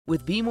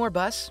With BMORE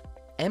Bus,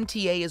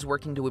 MTA is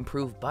working to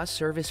improve bus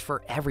service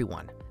for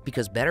everyone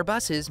because better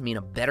buses mean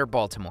a better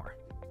Baltimore.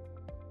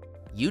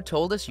 You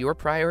told us your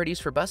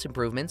priorities for bus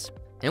improvements,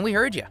 and we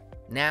heard you.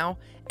 Now,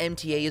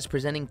 MTA is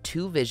presenting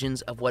two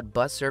visions of what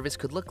bus service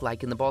could look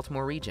like in the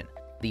Baltimore region: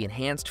 the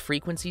enhanced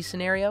frequency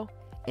scenario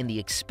and the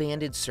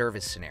expanded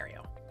service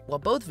scenario. While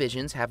both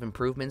visions have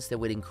improvements that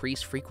would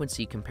increase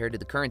frequency compared to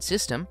the current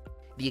system,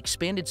 the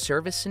expanded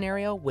service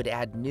scenario would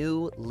add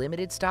new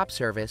limited stop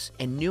service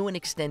and new and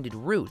extended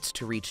routes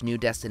to reach new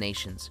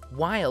destinations,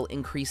 while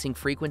increasing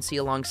frequency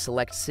along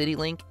select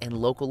CityLink and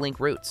Local Link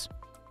routes.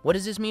 What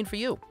does this mean for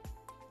you?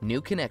 New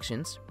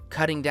connections,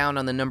 cutting down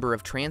on the number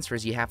of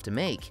transfers you have to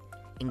make,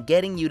 and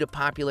getting you to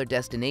popular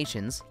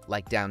destinations,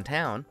 like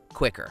downtown,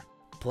 quicker.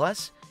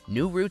 Plus,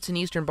 new routes in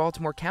Eastern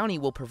Baltimore County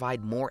will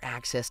provide more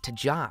access to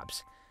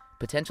jobs.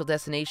 Potential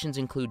destinations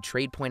include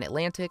Trade Point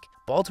Atlantic,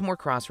 Baltimore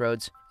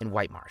Crossroads, and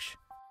White Marsh.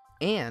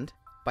 And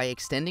by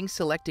extending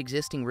select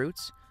existing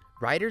routes,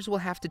 riders will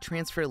have to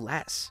transfer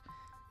less.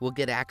 We'll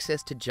get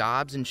access to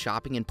jobs and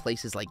shopping in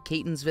places like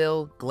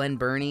Catonsville, Glen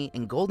Burnie,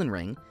 and Golden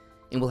Ring,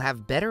 and we'll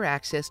have better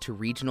access to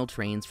regional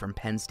trains from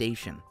Penn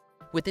Station.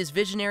 With this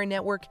visionary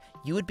network,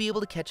 you would be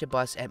able to catch a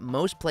bus at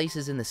most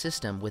places in the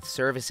system with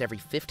service every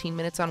 15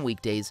 minutes on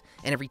weekdays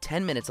and every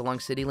 10 minutes along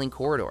CityLink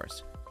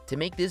corridors. To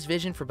make this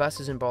vision for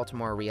buses in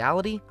Baltimore a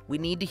reality, we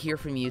need to hear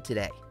from you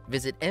today.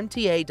 Visit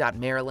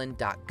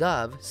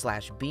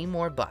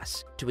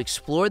mta.maryland.gov/BMOREBus to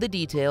explore the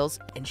details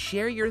and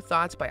share your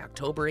thoughts by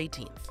October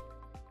 18th.